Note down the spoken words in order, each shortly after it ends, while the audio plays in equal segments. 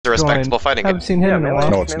a respectable fighting game. I haven't seen him in a while.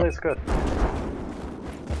 No, it's Melee's good.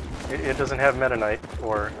 It doesn't have Meta Knight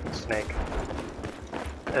or Snake.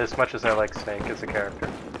 As much as I like Snake as a character.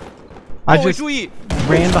 I just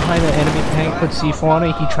ran behind an enemy tank, put C4 on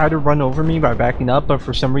it. He tried to run over me by backing up, but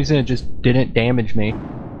for some reason it just didn't damage me.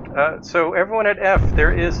 So everyone at F,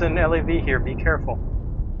 there is an LAV here. Be careful.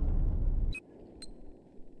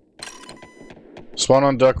 Spawn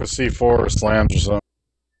on duck with C4 or slams or something.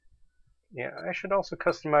 Yeah, I should also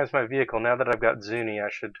customize my vehicle. Now that I've got Zuni, I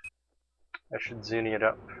should Zuni it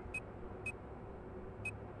up.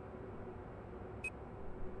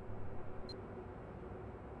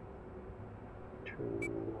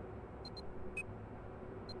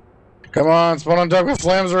 Come on, spawn on duck with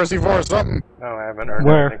slams or a C4 or something. No, I haven't earned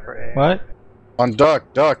Where? anything for A. What? On duck.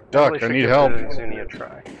 Really I need help. Zuni a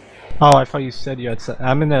try. Oh, I thought you said you had.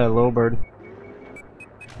 I'm in a low bird.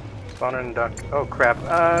 Spawn and duck. Oh crap.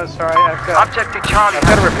 Sorry, I've Objective Charlie.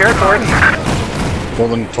 got a repair torch. Well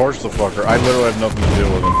then torch the fucker. I literally have nothing to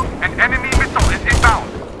deal with him. An enemy missile is inbound.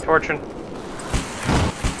 Torching.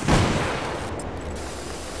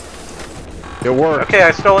 It worked. Okay,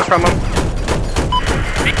 I stole it from him.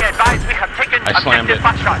 Be advised, we have taken objective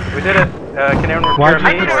Foxtrot. We did it. Can anyone Why'd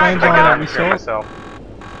repair you me? put Or slams should I on get out every and repair soul? myself?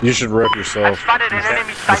 You should rip I've yourself spotted an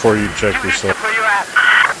enemy site. before you check You need yourself. to where you're at.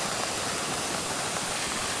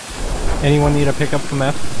 Anyone need a pickup from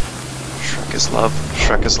F? Shrek is love.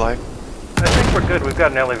 Shrek is life. I think we're good. We've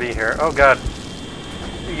got an LAV here. Oh god.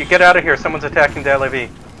 You get out of here. Someone's attacking the LAV.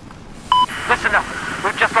 Listen up.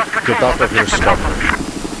 We've just lost control Get off of your objective stuff. Alpha.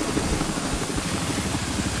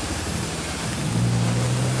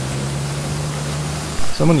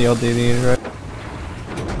 Someone yelled DD, right?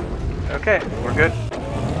 Okay, we're good.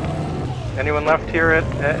 Anyone left here at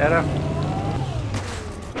F?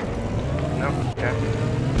 No? Okay.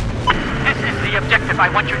 This is the objective I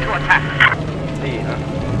want you to attack. D, huh?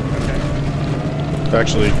 Okay.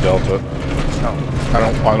 Actually, Delta. Oh. I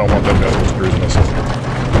don't want that metal cruise missile.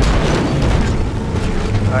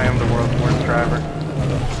 I am the world's worst driver.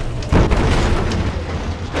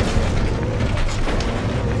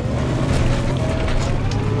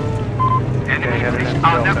 Enemy reached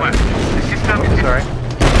our network. The system is Sorry.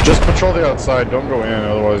 Just patrol the outside. Don't go in,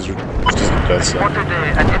 otherwise you're just a dead set. spotted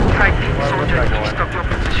an M-type soldier east of your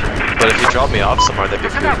position. But if you drop me off somewhere, that'd be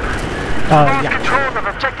Listen cool. up. Yeah. Control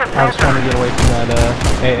of objective I was trying to get away from that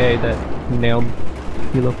AA that nailed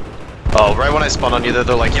Hilo. Oh, right when I spawn on you,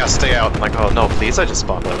 they're like, yeah, stay out. I'm like, oh no, please, I just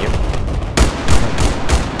spawned on you.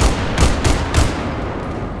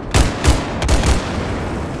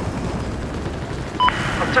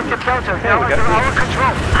 Objective Delta Okay, now we under got our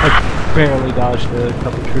control. I barely dodged a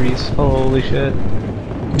couple trees. Holy shit.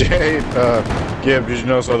 Hey, Gib, did you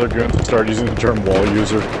notice other goons start using the term wall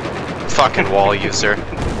user? Fucking wall user.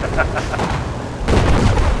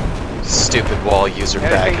 Stupid wall user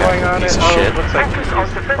Anything going baghacker on piece in? of Oh, shit. it looks like Focus he's on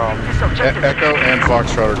the defending problem. this objective. Echo and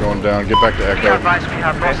Foxtrot are going down. Get back to Be Echo. advised, we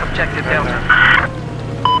have lost objective Delta.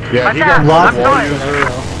 Yeah, he got Lost called a wall fire.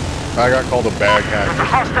 user. I got called a bag There's a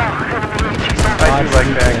hacker. hostile enemy AT I do like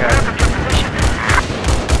bad guys. of your position.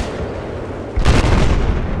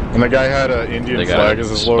 And the guy had an Indian They flag got as a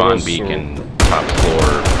his logo. spawn beacon, top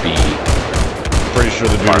floor, B. Pretty sure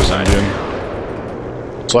the dude Far was side. Indian.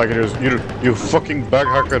 So I could just, you fucking bag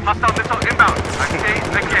hacker. Hostile missile inbound. I say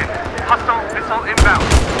again. Hostile missile inbound.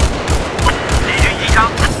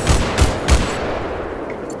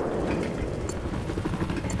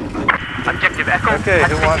 Objective Echo. Okay,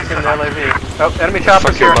 has who been wants an neutralized. LAV? Oh, enemy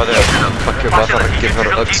choppers Fuck your here. mother. Fuck your mother. Give her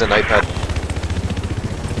Uggs and iPad.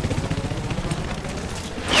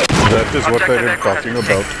 That is what I am talking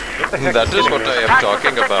about. That is what I am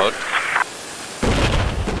talking about.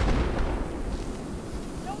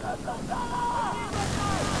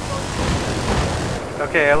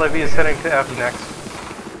 Okay, LAV is heading to F next.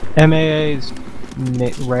 MAA is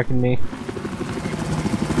wrecking me.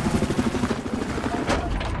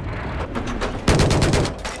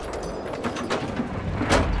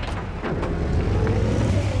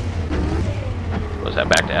 Was that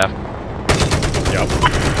back to F? Yep.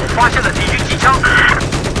 发现了敌军机枪。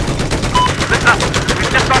Listen up.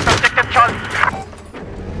 We've just lost objective Charlie.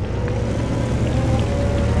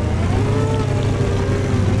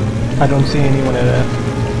 I don't see anyone at F.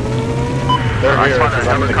 They're here because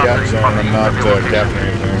I'm in the gap zone. I'm not gapping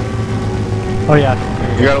anything. Oh yeah.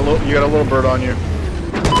 You got a little bird on you.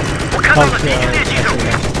 我看到了敌 yeah, 军猎 I 击 see 手。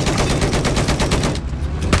 that.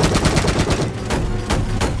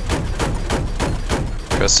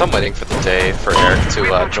 Because I'm waiting for the day for Eric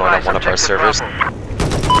to join on one of our servers.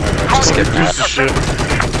 Just get Piece of shit.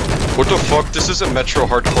 What the fuck? This isn't Metro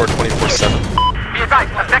Hardcore 24/7. Be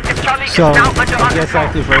advised, objective Charlie So, is now under I our guess control.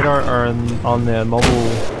 active radar on the mobile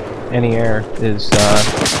anti-air is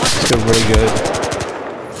still really good.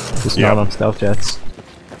 Just not on stealth jets.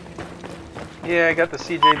 Yeah, I got the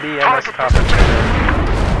CJB MS compensator.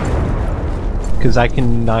 Because I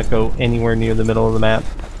cannot go anywhere near the middle of the map.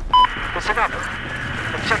 Listen up.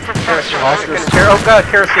 Objective Charlie. Oh god,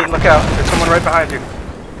 kerosene, look out. There's someone right behind you.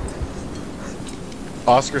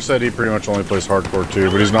 Oscar said he pretty much only plays hardcore too,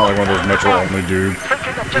 but he's not like one of those Metro only dudes.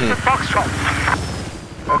 Taking objective Foxtrot.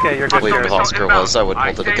 Okay, you're I good believe if there. Oscar was, I would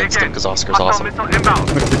hold it against him because Oscar's awesome.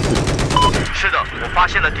 是的，我发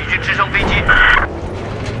现了敌军直升飞机。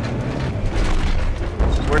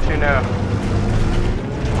 Where to now?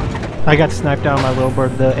 I got sniped down my low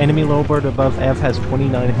bird. The enemy low bird above F has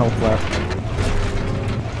 29 health left.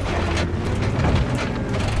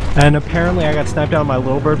 And apparently I got sniped down my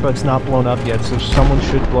low bird, but it's not blown up yet, so someone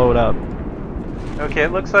should blow it up. Okay,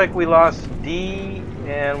 it looks like we lost D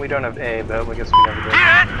and we don't have A, but I guess we never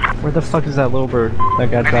did. Where the fuck is that low bird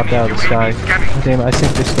that got dropped out of the sky? Oh, damn it, I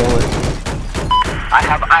think they stole it. I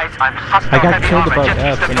have eyes on hostile I got heavy killed armor above just east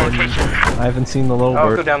F of and your then location. I haven't seen the low I'll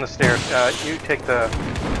go bird. down the stairs. You take the...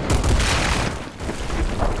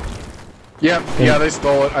 Yep, yeah, they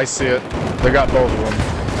stole it. I see it. They got both of them.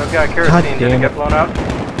 Oh god, kerosene, did it damn get it. blown up?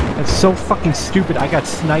 That's so fucking stupid. I got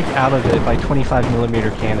sniped out of it by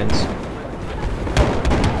 25mm cannons.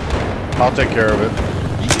 I'll take care of it.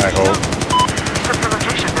 I hope. East of your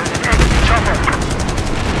location, there's an enemy chopper.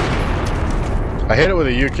 I hit it with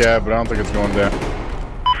a UCAV, but I don't think it's going down.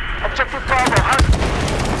 Objective Bravo has...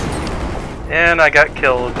 And I got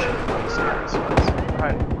killed.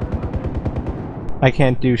 Behind me. I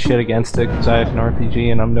can't do shit against it because I have an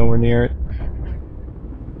RPG and I'm nowhere near it.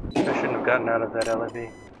 I shouldn't have gotten out of that LAV.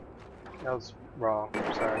 That was wrong.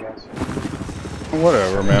 Sorry, guys.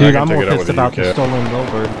 Whatever, man. Dude, I I'm can more take it out with pissed a about the UCAV. stolen low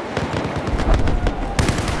bird.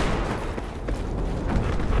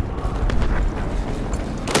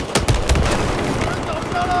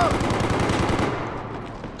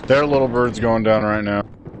 Their little bird's going down right now.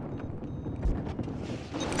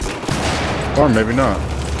 Or maybe not.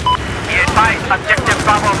 Be advised, objective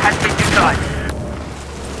Bravo has been neutralized.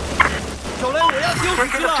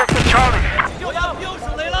 Taking objective Charlie.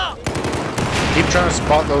 Keep trying to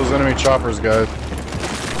spot those enemy choppers, guys.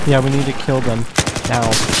 Yeah, we need to kill them now.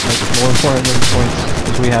 Like, more important than points,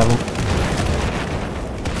 because we have them.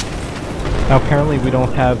 Now, apparently we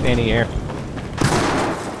don't have any air.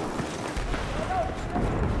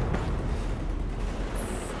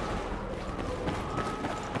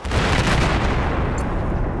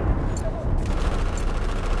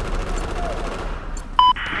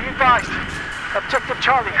 Be advised, objective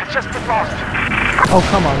Charlie has just been lost. Oh,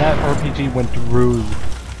 come on, that RPG went through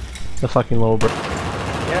the fucking low bird.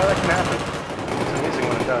 Yeah, that can happen. It's amazing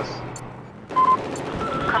when it does.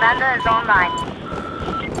 Commander is online.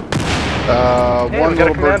 Hey, One we got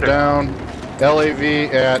a little bird commander. down. LAV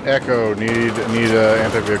at Echo. Need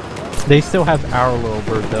anti-vehicle. They still have our little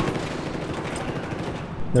bird, though.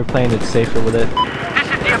 They're playing it safer with it. This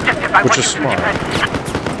is the objective. I Which want is you to smart. defend.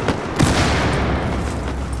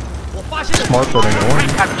 Smart but We annoying.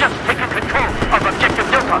 have just taken control of objective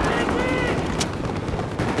Delta.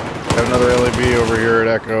 Got another LAV over here at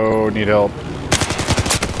Echo. Need help.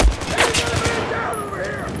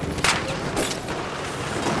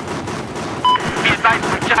 Be advised,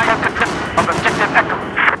 we just have control of objective Echo.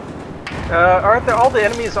 Aren't there all the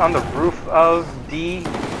enemies on the roof of D?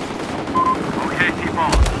 Okay,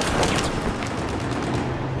 T-Ball.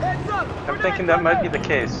 I'm thinking that might be the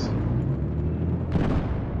case.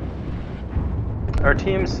 Our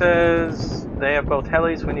team says they have both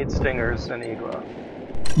helis, we need stingers, and Igla.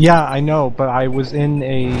 Yeah, I know, but I was in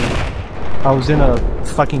a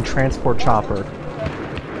fucking transport chopper.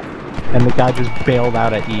 And the guy just bailed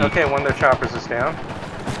out at E. Okay, one of their choppers is down.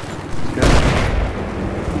 Good.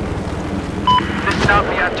 Listen up,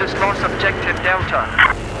 we have just lost objective Delta.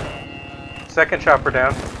 Second chopper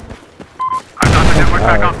down. I got the network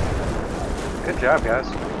back up. Good job, guys.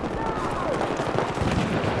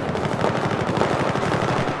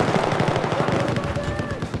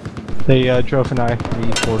 They drove an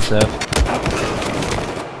I-3 towards F.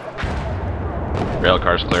 Rail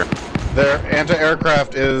car's clear. Their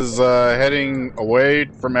anti-aircraft is heading away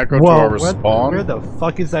from Echo to Whoa, our where spawn. the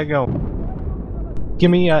fuck is that going? Give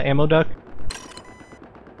me ammo duck.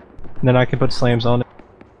 And then I can put slams on it.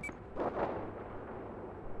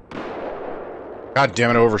 God damn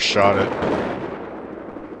it, I overshot it.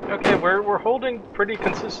 Okay, we're holding pretty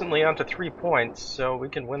consistently onto 3 points, so we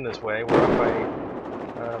can win this way. We're up by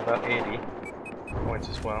about 80 points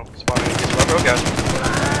as well. Spawning as well. Oh god.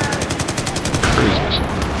 Cruise missile.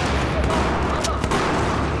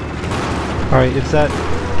 Alright, is that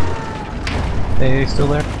AA still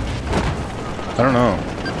there? I don't know.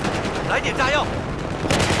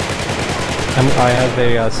 I have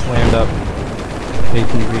a slammed up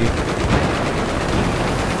ATV.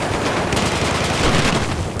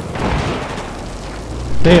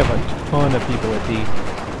 They have a ton of people at D.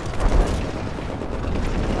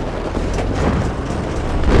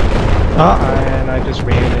 And I just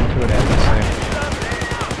ran into an enemy slam.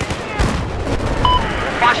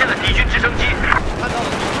 发现了敌军直升机。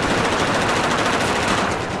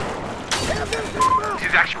This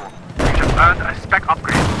is actual. You just earned a spec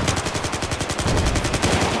upgrade.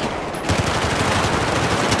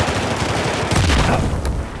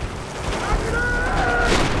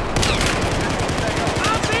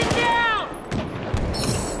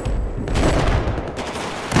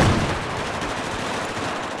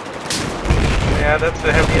 Yeah, that's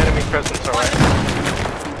a heavy enemy presence,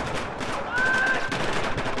 alright.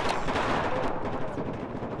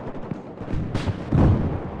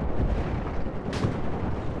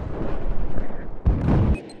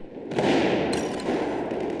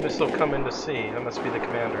 Missile coming to C. That must be the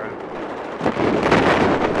commander.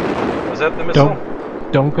 Was that the missile?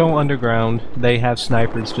 Don't go underground. They have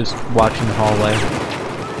snipers just watching the hallway.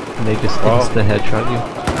 And they just insta headshot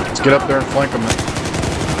you. Let's get up there and flank them.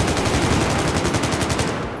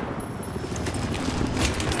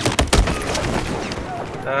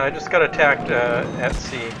 I just got attacked at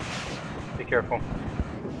C. Be careful.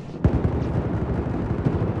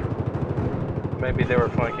 Maybe they were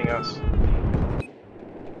flanking us.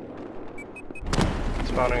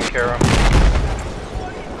 Spawning in Kara.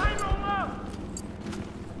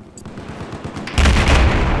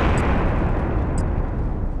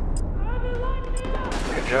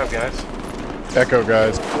 Good job, guys. Echo,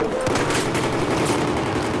 guys.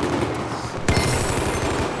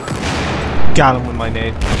 Got him with my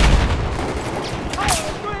nade.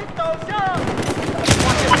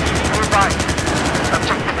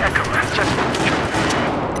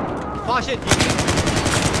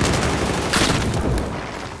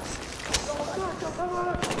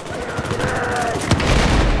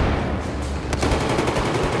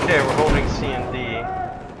 Okay, we're holding C and D.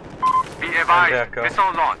 Be advised,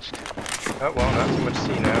 missile launched. Oh, well, not too much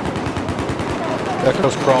C now.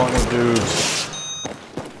 Echo's crawling with dudes.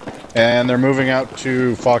 And they're moving out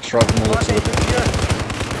to Foxtrot from the looks of it.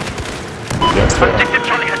 Yes, they are. Objective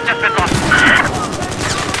Charlie has just been lost.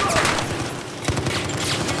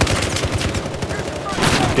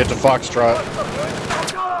 Get to Foxtrot.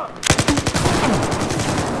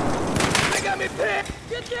 They got me picked!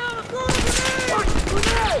 Get down and throw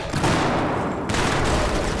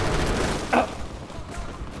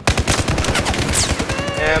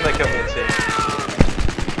And they killed me at C.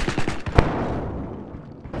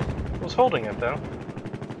 Was holding it though.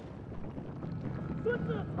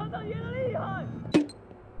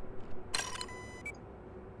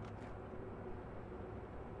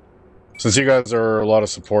 Since you guys are a lot of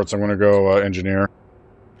supports, I'm gonna go engineer.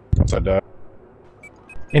 Once I die.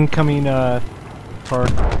 Incoming, car.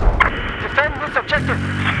 Defend this objective.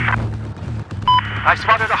 I've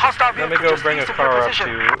spotted a hostile Let vehicle. me go just bring a east of car your up position.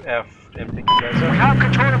 to F and pick you guys We up. have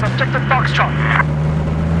control of objective Foxtrot.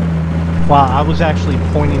 Wow, I was actually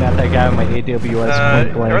pointing at that guy with my AWS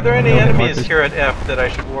point blank. Are there any No enemies markers. here at F that I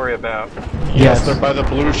should worry about? Yes. They're by the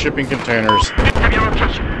blue shipping containers. Have your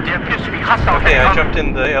location. There appears to be hostile Okay, I heading jumped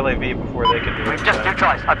in the LAV before they could do We've it. just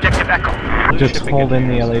neutralized objective Echo. Just hold in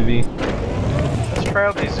the LAV. Let's try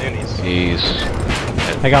out these Zunis. He's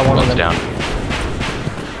I got one of them. down.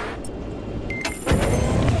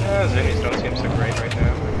 Zunis don't seem so great right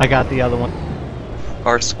now. I got the other one.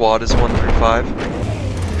 Our squad is 1 through 5.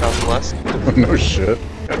 God bless. No shit.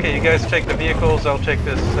 Okay, you guys take the vehicles, I'll take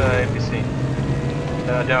this APC.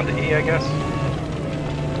 Down to E, I guess?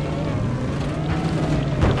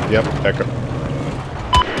 Yep, Echo.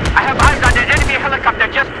 I have eyes on an enemy helicopter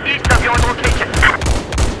just east of your location.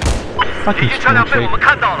 Fucking 敌军车辆被我 straight. 们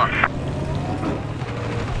看到了。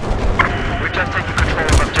We're just taking control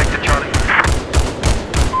of objective Charlie.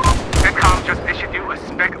 Encom just issued you a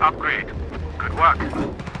spec upgrade. Good work.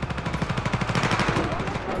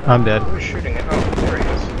 I'm dead. Who's shooting it? Oh, there he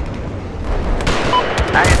is.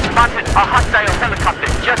 I have spotted a hostile helicopter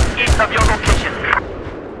just east of your location.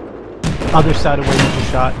 Other side of where you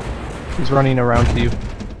just shot. He's running around to you.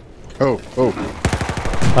 Oh.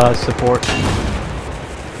 Support.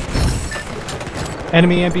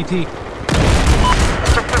 Enemy MPT.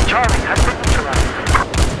 Objective Charlie has been neutralized.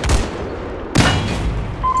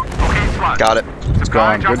 Okay, SWAT. Got it. It's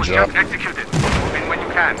gone. Job Good was job. just executed. Move in when you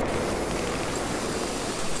can.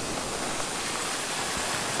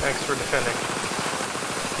 Thanks for defending.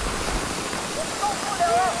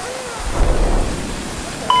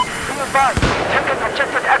 Taken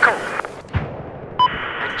objective Echo.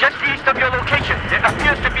 Just east of your location, there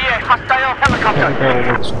appears to be a hostile helicopter. Heavy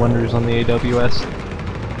barrel works wonders on the AWS.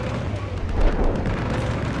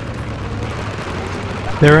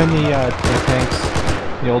 They're in the tanks,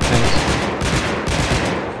 the old tanks.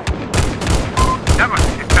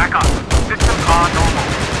 Zavod, it's back up. Systems are normal.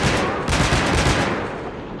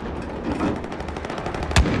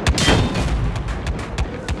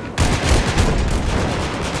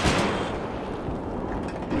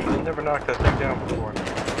 I've never knocked that thing down before.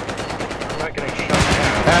 I'm not getting shot down.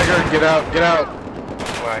 Haggard, get out, get out!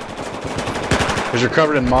 Why? Because you're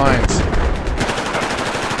covered in mines.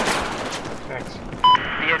 Thanks.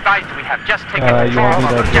 Be advised, we have just taken you control want me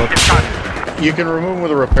of to objective look? target. You can remove them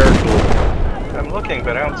with a repair tool. I'm looking,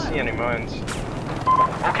 but I don't see any mines.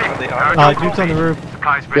 Okay. Are they Dude's on the roof.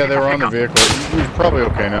 Supplies ready Yeah, they for were on the pickup. vehicle. You're probably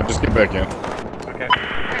okay now. Just get back in. Okay.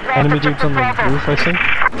 Enemy dude's on the roof, I think.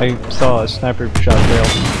 I saw a sniper shot fail.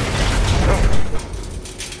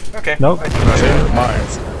 Okay. Nope. I had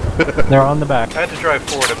Mines. They're on the back. to drive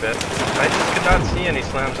forward a bit. I just could not see any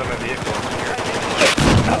slams on my vehicle.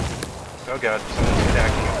 Oh god, someone's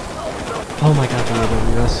attacking us. Oh my god, the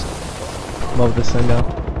AWS. Love this thing now.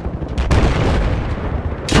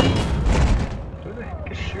 Who the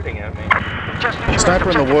heck is shooting at me?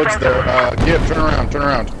 Sniper in the woods there. Gib, turn around, turn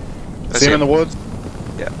around. See him in the woods?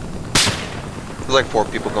 Yeah. There's like 4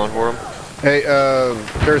 people going for him. Hey,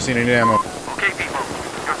 kerosene, I need ammo. Okay, people.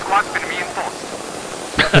 Your squad's been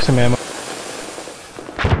reinforced. There's some ammo.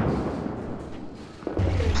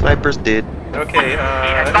 Snipers did. Okay, Be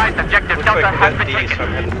advised, objective looks like Delta we're has at been D, taken. so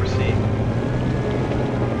I'm headed for C.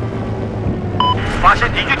 发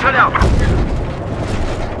现敌军车辆。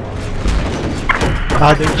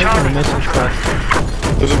 They're taking the missile truck.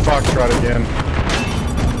 There's a Foxtrot again.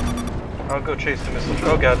 I'll go chase the missile.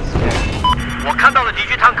 Oh god, this is tank. 我看到了敌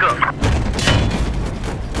军坦克。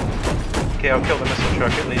 Okay, I'll kill the missile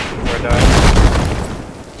truck at least before I die.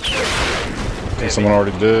 I think someone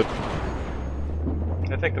already did.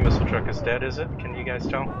 I think the missile truck is dead, is it? Can you guys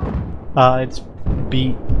tell? It's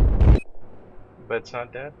beat. But it's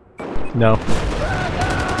not dead? No.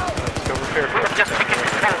 Let's go repair We have it. just taken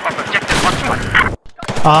control of objective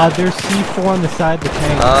Foxtrot. There's C4 on the side of the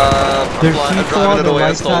tank. There's I'm C4 driving on it the away, I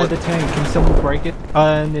right stole side of it. the tank. Can someone break it?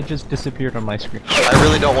 And it just disappeared on my screen. I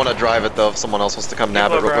really don't want to drive it though, if someone else wants to come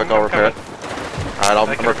nab it real quick, I'll repair it. Alright, I'm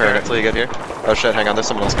repairing it till you get here. Oh shit, hang on, there's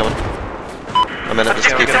someone else coming. I'm in it, just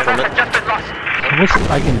keep it for a minute. Just been lost. I wish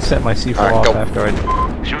I can set my C4 Alright, off go. after I...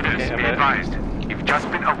 Shooters, Okay, I'm be in. advised. You've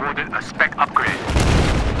just been awarded a spec upgrade.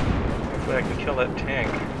 Hopefully I can kill that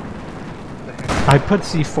tank. What the heck? I put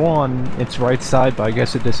C4 on its right side, but I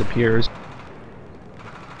guess it disappears.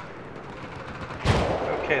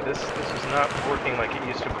 Okay, this is not working like it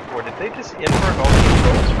used to before. Did they just invert all the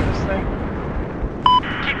controls for this thing?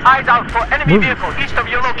 Keep eyes out for enemy Move. vehicle east of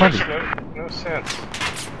your location. No sense.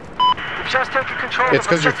 You've just taken control It's of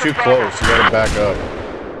because you're too objective Bravo. close. You gotta back up.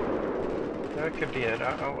 That could be it.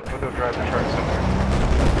 I'll go drive the truck somewhere.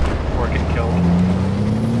 Or get killed.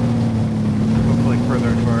 Hopefully further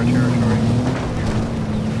into our territory.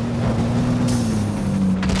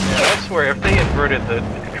 Yeah, I swear, if they inverted the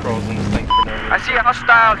controls in this thing for no I reason. see a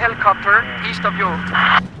hostile helicopter east of you.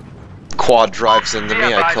 Quad drives into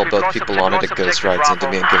me, I kill both people on it, it ghost rides into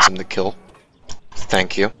me and gives him the kill.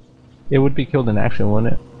 Thank you. It would be killed in action,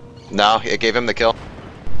 wouldn't it? No, it gave him the kill.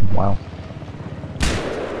 Wow.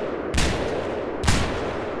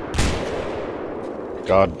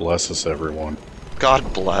 God bless us, everyone.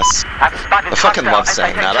 God bless. I've spotted I fucking hostile love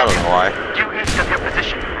saying that, I don't know why. due east of your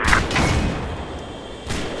position.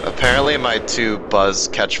 Apparently my 2 buzz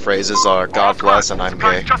catchphrases are God bless and I'm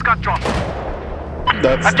gay. Just got dropped.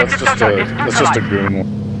 That's just a goon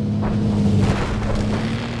one.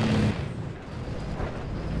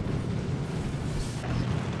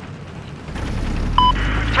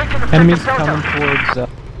 Taking the Enemies Delta. coming towards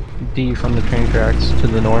D from the train tracks to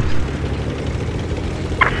the north.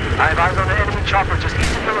 I have eyes on the enemy chopper just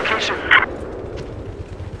east of your location.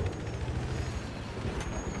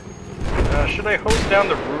 Should I hose down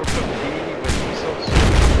the roof of D with missiles?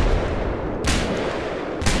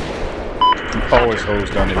 Always hose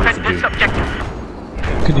down the roof Defend of this D. objective.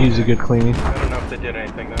 Could use a good cleaning. I don't know if they did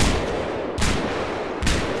anything though.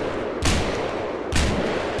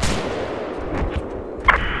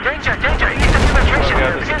 Danger, danger, east of your location. Oh god,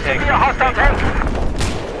 There there's a appears to tank. be a hostile tank.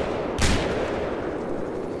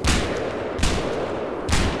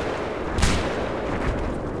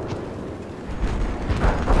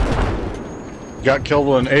 Got killed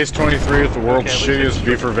with an Ace 23 with the world's Okay, at least shittiest it's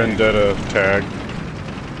V for Vendetta tag.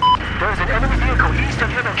 There's an enemy vehicle east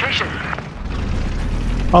of your location.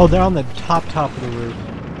 Oh, they're on the top of the roof.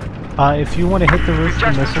 If you want to hit the roof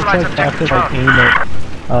with the missile tech, you have to like aim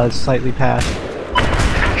it slightly past.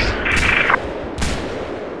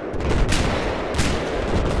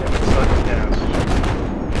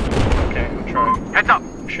 Okay, I'm trying. Heads up.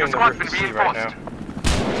 I'm The shooting the squad's roof been to C right reinforced.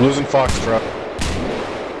 now. Losing Foxtrot.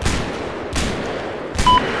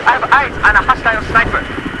 I have eyes on a hostile sniper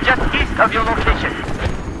just east of your location.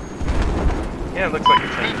 Yeah, it looks like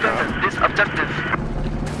it's in Defend this objective.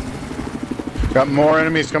 Got more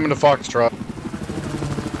enemies coming to Foxtrot.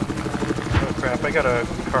 Oh crap, I got a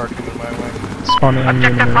car coming my way. Spawning on you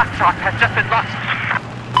in a Objective minute. Foxtrot has just been lost.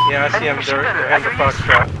 Yeah, I see them. They're heading to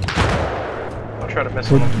Foxtrot. I'll try to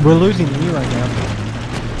missile them. We're losing E right now.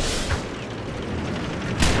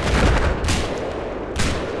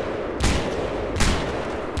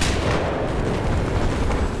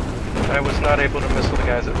 I was not able to missile the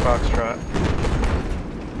guys at Foxtrot.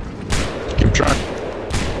 Keep trying.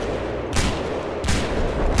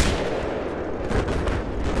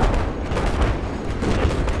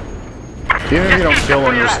 Even if you don't kill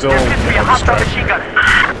them, you're still There appears to be a hostile distracted. machine gun.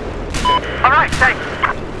 Alright, thanks.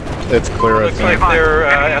 It's clear, I Looks like think. they're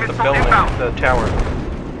at the building, the tower.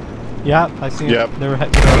 Yeah, I see Yep. them. They're I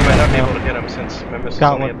might not be able to hit him since my missile's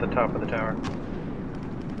Got only one. at the top of the tower.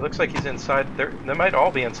 It looks like he's inside. They might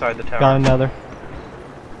all be inside the tower. Got another.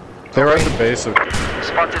 They were at the base of...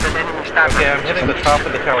 Spotted an enemy sniper. Okay, I'm hitting the top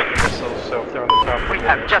of the tower with missiles, so if they're on the top, We we're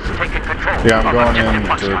have good. just taken control. Yeah, I'm of going objective in to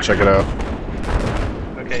Foxtrot. check it out.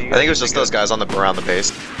 Okay, you I think it was just those guys on the around the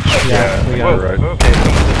base. Yeah, we got Whoa, it. right. okay,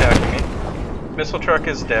 someone's attacking me. Missile truck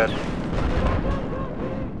is dead.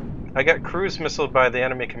 I got cruise missiled by the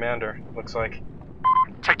enemy commander, looks like.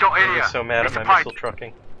 Check your He area. was so mad at my Mr. Pike. missile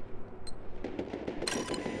trucking.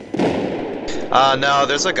 No,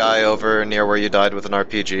 there's a guy over near where you died with an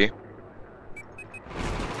RPG.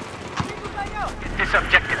 This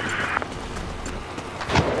objective.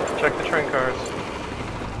 Check the train cars.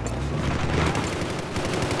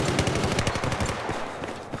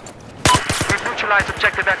 We've neutralized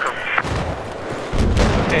objective Echo.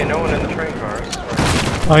 Okay, no one in the train cars.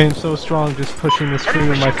 I am so strong, just pushing this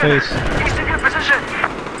stream in my face. East of your position.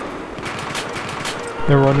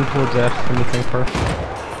 They're running towards F from the tank car.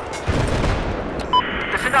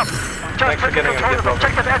 Listen up. Just Thanks for taken getting him control to of give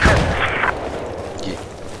objective Echo.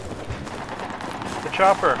 The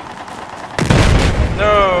chopper!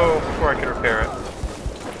 No! Before I could repair it.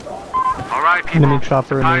 Alright, people. Enemy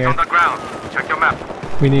chopper in the Eyes air. on the ground. Check your map.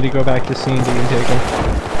 We need to go back to C and D and take them.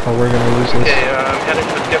 Or we're gonna lose this. Okay, I'm heading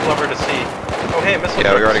to the skip lever to C. Oh hey, missile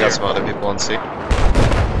Yeah, we truck already got is some other people on C. here.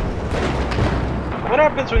 What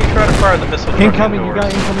happens when you try to fire the missile truck Incoming, you indoors?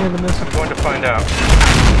 got incoming in the missile. I'm going to find out.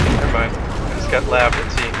 Never mind. I just got labbed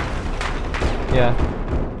at C. Yeah.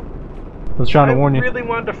 I was trying to warn you. I really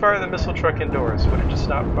wanted to fire the missile truck indoors. Would it just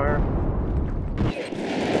not fire? Would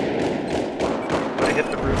I hit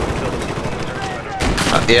the roof and kill the people in there? I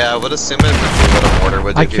don't know. Yeah, I would assume it would be what a mortar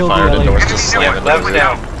would do I if you killed fired the indoors, LA. just slam into the Labs roof.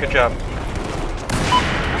 down. Good job.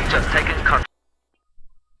 Just taken control.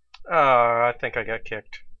 I think I got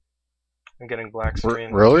kicked. I'm getting black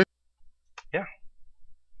screen. Really?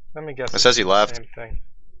 Let me guess. It says you left. Same thing.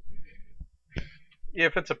 Yeah,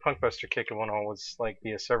 if it's a punkbuster kick, it won't always like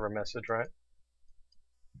be a server message, right?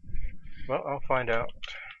 Well, I'll find out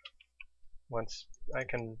once I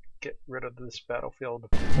can get rid of this battlefield.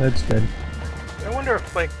 That's good. I wonder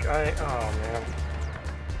if oh man.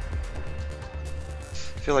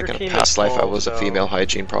 I feel like Your in a team past is life I full, was a so- female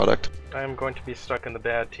hygiene product. I am going to be stuck in the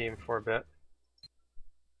bad team for a bit.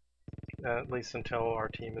 At least until our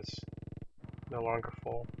team is no longer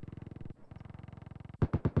full.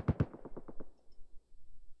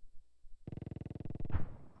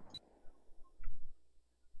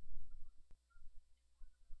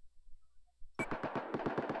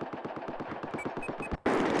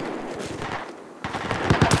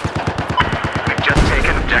 We've just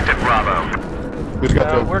taken objective Bravo. Who's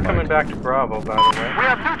got the We're mic? coming back to Bravo, by the way. We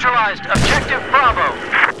have neutralized objective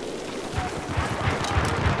Bravo.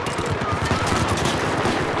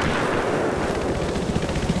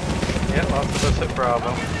 Yeah, lots of us at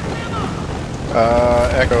Bravo.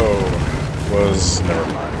 Echo was... Never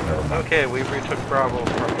mind, never mind. Okay, we retook Bravo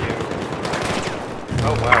from you.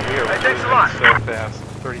 Oh wow, we are Hey, thanks moving a lot. so fast.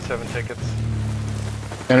 37 tickets.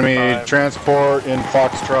 Enemy 5. transport in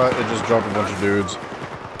Foxtrot, it just dropped a bunch of dudes. Oh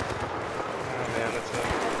man, that's a...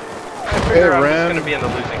 I Hey, figure I'm just Ren. gonna be in the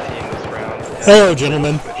losing team this round. Hello,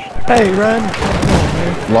 gentlemen. Hey, Ren! Come on,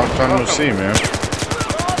 man. Long time no see, man.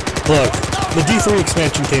 Look, the D3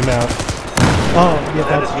 expansion came out. Oh, yeah,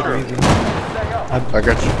 That that's is the true. reason. I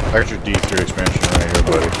got your D3 expansion right here,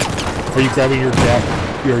 buddy. Are you grabbing your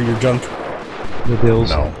junk? The bills.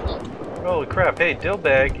 No. Holy crap, hey,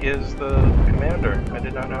 Dillbag is the commander. I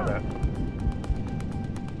did not know that.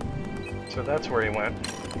 So that's where he went.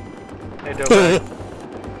 Hey, Dillbag.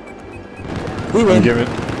 We win.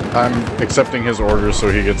 I'm accepting his orders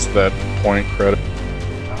so he gets that point credit.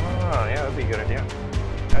 Ah, yeah, that'd be a good idea.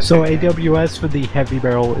 So AWS for the heavy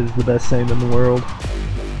barrel is the best thing in the world.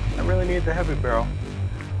 I really need the heavy barrel.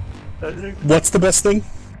 What's the best thing?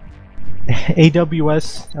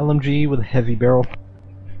 AWS LMG with a heavy barrel.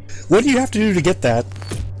 What do you have to do to get that?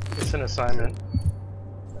 It's an assignment.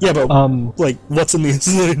 Yeah, but like, what's in the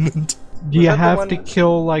assignment? You that the have one- to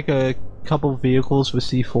kill like a couple vehicles with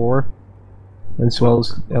C4, as well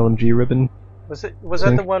as LMG ribbon. Was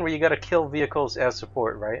that the one where you gotta kill vehicles as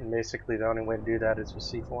support, right? And basically the only way to do that is with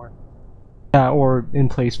C4? Yeah, or in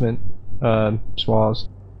placement swabs.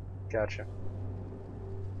 Gotcha.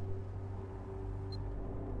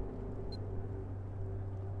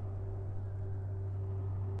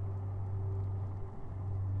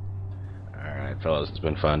 Alright, fellas, it's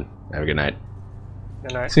been fun. Have a good night.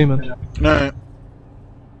 Good night. Seaman. No.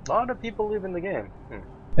 A lot of people leaving the game.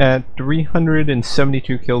 At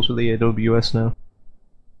 372 kills with the AWS now.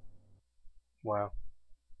 Wow.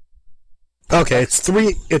 Okay, it's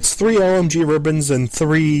three LMG ribbons and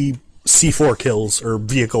 3 C4 kills or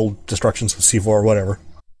vehicle destructions with C4 or whatever.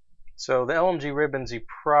 So the LMG ribbons you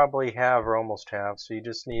probably have or almost have, so you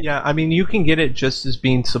just need... Yeah, I mean you can get it just as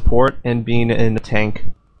being support and being in a tank.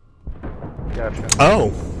 Gotcha.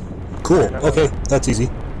 Oh, cool. Okay, that's easy.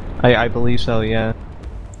 I believe so, yeah.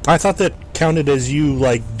 I thought that counted as you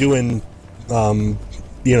like doing,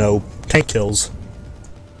 you know, tank kills.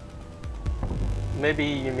 Maybe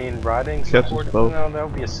you mean riding Yes, support? both. No, that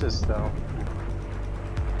would be assist though.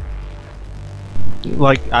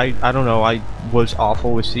 Like, I don't know, I was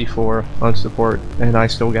awful with C4 on support, and I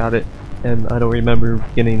still got it. And I don't remember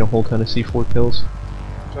getting a whole ton of C4 kills.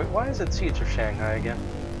 So why is it Siege of Shanghai again?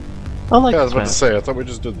 I like Yeah, I was about this to map. say, I thought we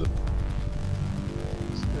just did this.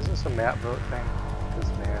 Is this a map vote thing?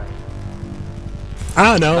 Because man... I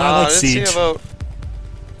don't know. I I like didn't see Siege. a vote.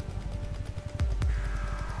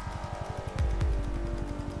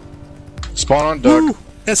 Spawn on duck. Woo!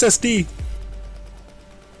 SSD.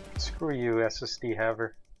 Screw you, SSD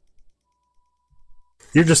haver.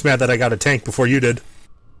 You're just mad that I got a tank before you did.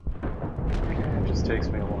 It just takes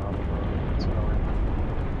me a while to vote. That's annoying.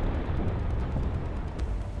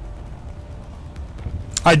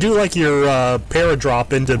 I do like your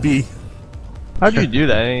paradrop into B. How'd you do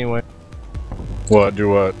that anyway? What? Do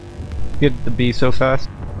what? Get the B so fast?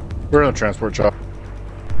 We're in a transport shop.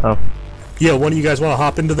 Oh, Yeah, one of you guys want to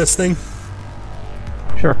hop into this thing?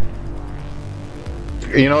 sure.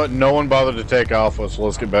 You know what? No one bothered to take Alpha, so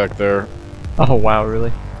let's get back there. Oh wow,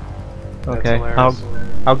 really? That's Okay, hilarious.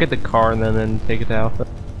 I'll get the car and then take it to Alpha.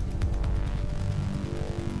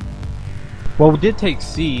 Well, we did take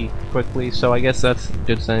C quickly, so I guess that's a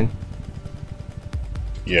good thing.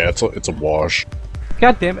 Yeah, it's a wash.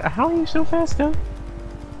 God damn it, how are you so fast, though?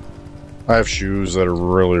 I have shoes that are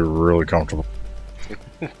really, really comfortable.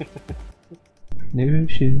 New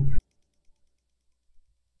shoe.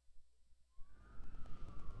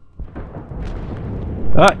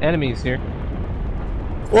 Ah, enemies here.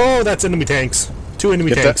 Whoa, that's enemy tanks. 2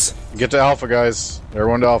 enemy tanks. Get to Alpha, guys.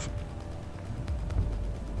 Everyone to Alpha.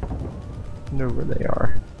 I know where they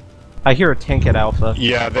are. I hear a tank at Alpha.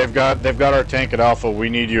 Yeah, they've got our tank at Alpha. We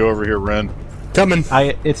need you over here, Ren. Coming.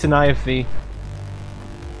 It's an IFV.